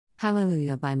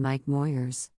Hallelujah by Mike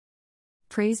Moyers.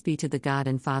 Praise be to the God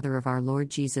and Father of our Lord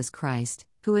Jesus Christ,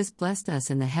 who has blessed us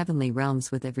in the heavenly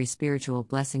realms with every spiritual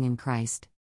blessing in Christ.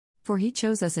 For he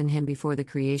chose us in him before the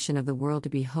creation of the world to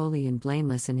be holy and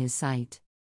blameless in his sight.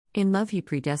 In love he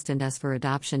predestined us for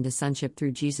adoption to sonship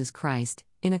through Jesus Christ,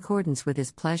 in accordance with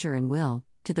his pleasure and will,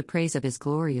 to the praise of his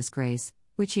glorious grace,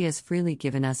 which he has freely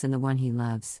given us in the one he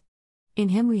loves. In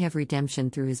him we have redemption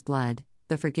through his blood,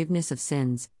 the forgiveness of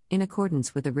sins, in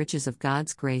accordance with the riches of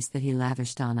God's grace that he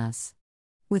lavished on us.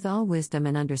 With all wisdom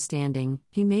and understanding,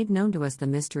 he made known to us the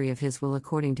mystery of his will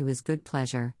according to his good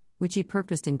pleasure, which he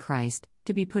purposed in Christ,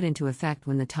 to be put into effect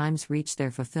when the times reach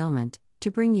their fulfillment,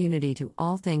 to bring unity to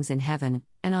all things in heaven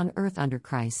and on earth under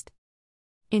Christ.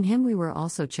 In him we were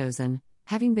also chosen,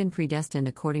 having been predestined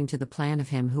according to the plan of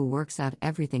him who works out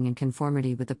everything in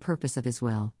conformity with the purpose of his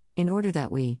will, in order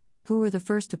that we, who were the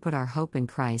first to put our hope in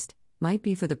Christ, might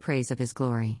be for the praise of his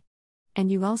glory.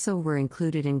 And you also were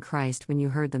included in Christ when you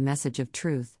heard the message of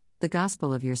truth, the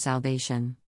gospel of your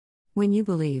salvation. When you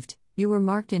believed, you were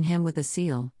marked in him with a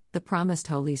seal, the promised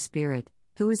Holy Spirit,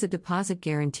 who is a deposit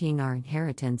guaranteeing our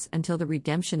inheritance until the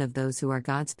redemption of those who are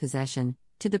God's possession,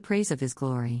 to the praise of his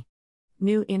glory.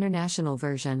 New International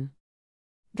Version.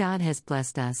 God has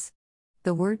blessed us.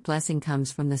 The word blessing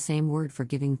comes from the same word for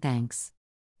giving thanks.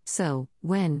 So,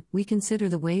 when we consider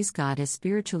the ways God has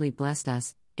spiritually blessed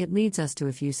us, it leads us to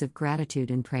effusive gratitude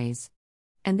and praise.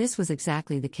 And this was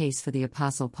exactly the case for the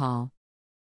Apostle Paul.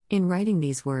 In writing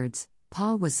these words,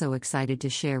 Paul was so excited to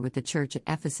share with the church at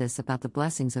Ephesus about the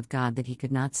blessings of God that he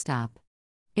could not stop.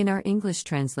 In our English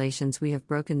translations, we have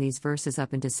broken these verses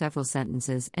up into several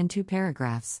sentences and 2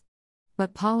 paragraphs.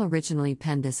 But Paul originally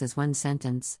penned this as one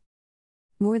sentence.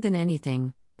 More than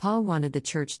anything, Paul wanted the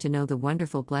church to know the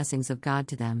wonderful blessings of God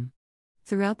to them.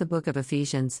 Throughout the book of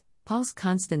Ephesians, Paul's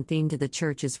constant theme to the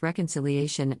church is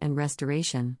reconciliation and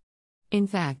restoration. In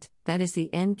fact, that is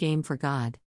the end game for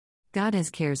God. God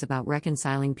has cares about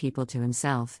reconciling people to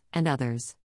himself and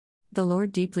others. The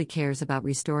Lord deeply cares about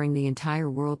restoring the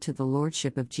entire world to the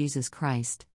lordship of Jesus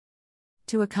Christ.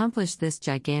 To accomplish this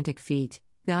gigantic feat,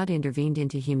 God intervened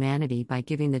into humanity by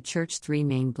giving the church 3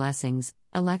 main blessings: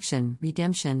 election,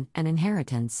 redemption, and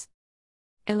inheritance.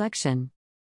 Election.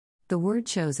 The word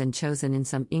chosen in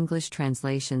some English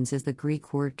translations is the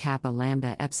Greek word kappa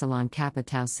lambda epsilon kappa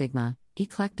tau sigma,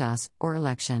 eklektos, or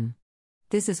election.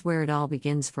 This is where it all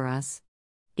begins for us.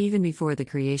 Even before the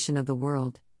creation of the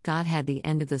world, God had the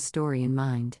end of the story in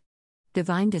mind.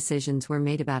 Divine decisions were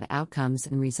made about outcomes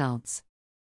and results.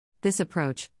 This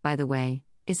approach, by the way,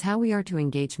 is how we are to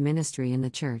engage ministry in the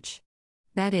church.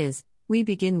 That is, we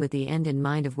begin with the end in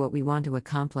mind of what we want to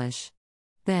accomplish.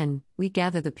 Then, we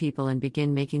gather the people and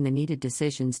begin making the needed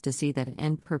decisions to see that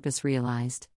end purpose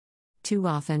realized. Too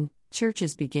often,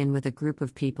 churches begin with a group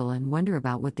of people and wonder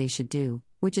about what they should do,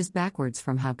 which is backwards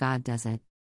from how God does it.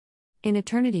 In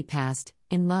eternity past,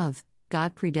 in love,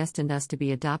 God predestined us to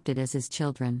be adopted as his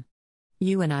children.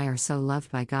 You and I are so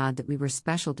loved by God that we were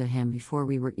special to him before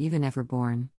we were even ever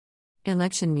born.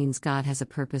 Election means God has a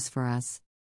purpose for us.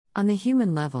 On the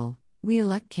human level, we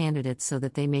elect candidates so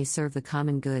that they may serve the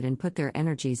common good and put their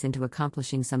energies into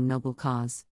accomplishing some noble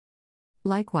cause.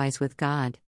 Likewise with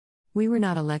God. We were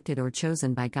not elected or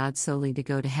chosen by God solely to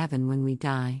go to heaven when we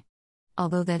die.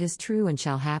 Although that is true and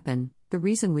shall happen, the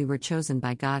reason we were chosen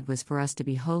by God was for us to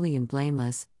be holy and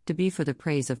blameless, to be for the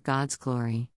praise of God's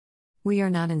glory. We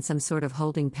are not in some sort of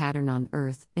holding pattern on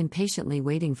earth, impatiently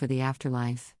waiting for the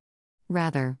afterlife.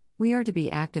 Rather, we are to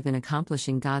be active in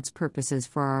accomplishing God's purposes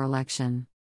for our election.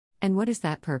 And what is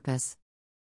that purpose?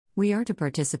 We are to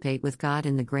participate with God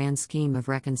in the grand scheme of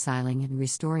reconciling and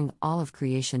restoring all of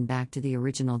creation back to the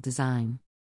original design.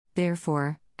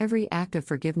 Therefore, every act of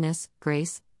forgiveness,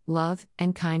 grace, love,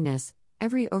 and kindness,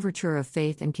 every overture of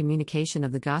faith and communication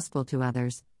of the gospel to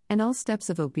others, and all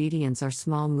steps of obedience are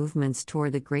small movements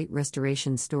toward the great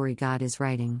restoration story God is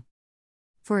writing.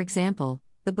 For example,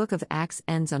 the book of Acts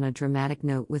ends on a dramatic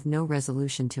note with no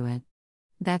resolution to it.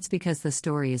 That's because the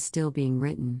story is still being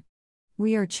written.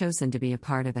 We are chosen to be a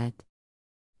part of it.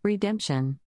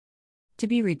 Redemption. To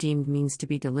be redeemed means to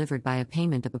be delivered by a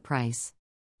payment of a price.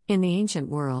 In the ancient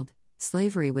world,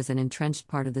 slavery was an entrenched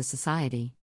part of the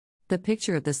society. The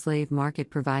picture of the slave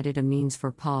market provided a means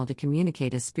for Paul to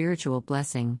communicate a spiritual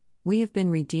blessing. We have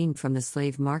been redeemed from the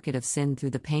slave market of sin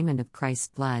through the payment of Christ's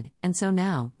blood, and so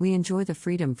now, we enjoy the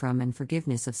freedom from and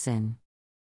forgiveness of sin.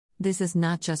 This is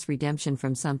not just redemption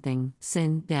from something,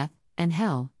 sin, death, and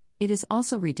hell, it is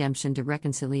also redemption to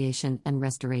reconciliation and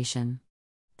restoration.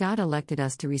 God elected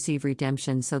us to receive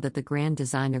redemption so that the grand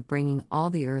design of bringing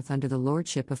all the earth under the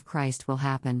lordship of Christ will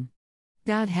happen.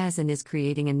 God has and is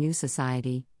creating a new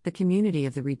society, the community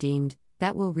of the redeemed,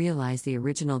 that will realize the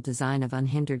original design of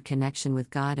unhindered connection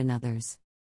with God and others.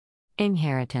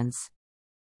 Inheritance.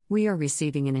 We are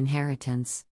receiving an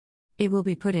inheritance. It will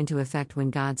be put into effect when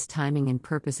God's timing and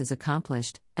purpose is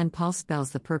accomplished, and Paul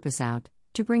spells the purpose out,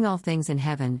 to bring all things in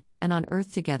heaven and on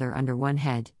earth together under one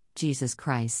head, Jesus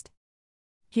Christ.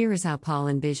 Here is how Paul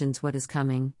envisions what is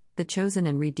coming: the chosen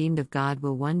and redeemed of God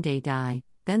will one day die,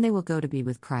 then they will go to be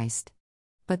with Christ.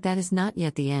 But that is not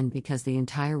yet the end, because the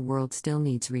entire world still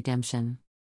needs redemption.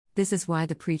 This is why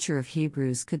the preacher of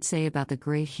Hebrews could say about the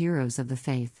great heroes of the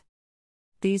faith: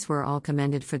 these were all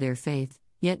commended for their faith,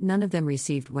 yet none of them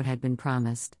received what had been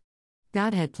promised.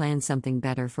 God had planned something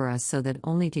better for us, so that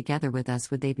only together with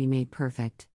us would they be made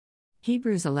perfect.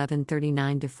 Hebrews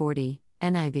 11:39-40,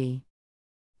 NIV.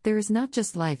 There is not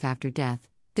just life after death,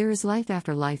 there is life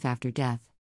after death.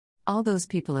 All those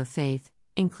people of faith,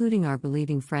 including our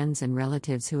believing friends and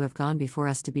relatives who have gone before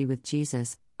us to be with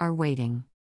Jesus, are waiting.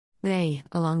 They,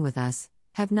 along with us,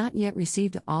 have not yet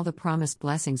received all the promised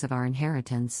blessings of our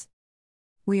inheritance.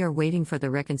 We are waiting for the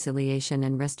reconciliation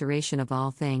and restoration of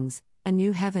all things, a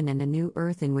new heaven and a new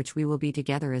earth in which we will be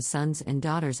together as sons and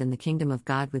daughters in the kingdom of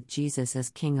God with Jesus as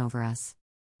King over us.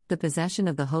 The possession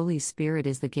of the Holy Spirit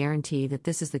is the guarantee that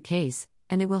this is the case,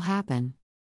 and it will happen.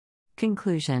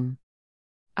 Conclusion.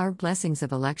 Our blessings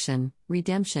of election,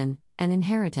 redemption, and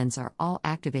inheritance are all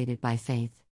activated by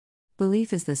faith.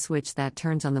 Belief is the switch that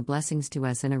turns on the blessings to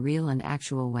us in a real and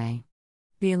actual way.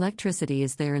 The electricity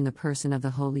is there in the person of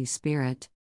the Holy Spirit.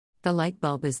 The light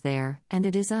bulb is there, and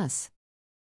it is us.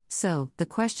 So, the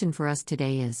question for us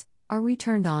today is, are we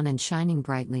turned on and shining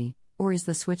brightly, or is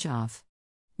the switch off?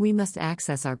 We must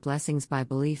access our blessings by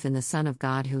belief in the Son of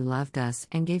God who loved us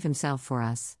and gave himself for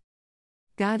us.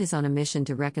 God is on a mission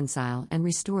to reconcile and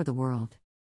restore the world.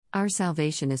 Our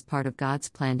salvation is part of God's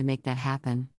plan to make that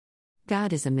happen.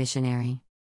 God is a missionary.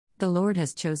 The Lord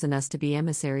has chosen us to be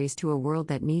emissaries to a world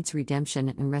that needs redemption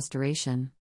and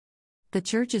restoration. The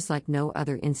Church is like no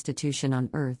other institution on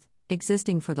earth,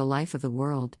 existing for the life of the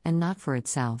world and not for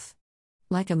itself.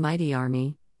 Like a mighty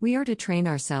army, we are to train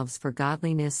ourselves for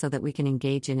godliness so that we can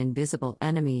engage an invisible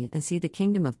enemy and see the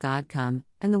kingdom of God come,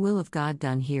 and the will of God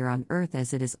done here on earth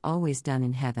as it is always done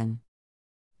in heaven.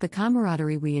 The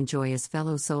camaraderie we enjoy as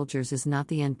fellow soldiers is not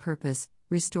the end purpose,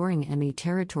 restoring enemy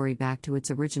territory back to its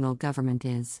original government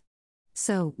is.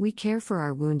 So, we care for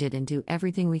our wounded and do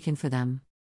everything we can for them.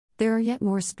 There are yet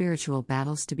more spiritual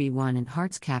battles to be won and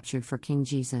hearts captured for King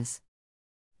Jesus.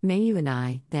 May you and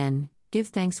I, then, give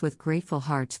thanks with grateful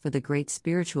hearts for the great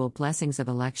spiritual blessings of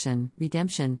election,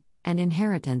 redemption, and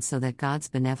inheritance, so that God's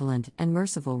benevolent and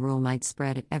merciful rule might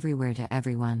spread everywhere to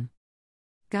everyone.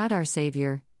 God our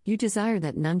Savior, you desire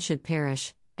that none should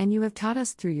perish, and you have taught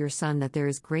us through your Son that there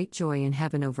is great joy in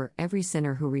heaven over every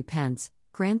sinner who repents.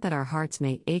 Grant that our hearts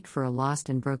may ache for a lost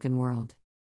and broken world.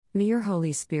 May your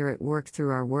Holy Spirit work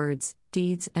through our words,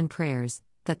 deeds, and prayers,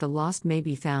 that the lost may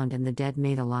be found and the dead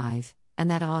made alive,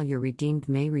 and that all your redeemed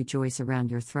may rejoice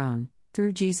around your throne,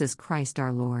 through Jesus Christ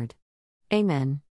our Lord. Amen.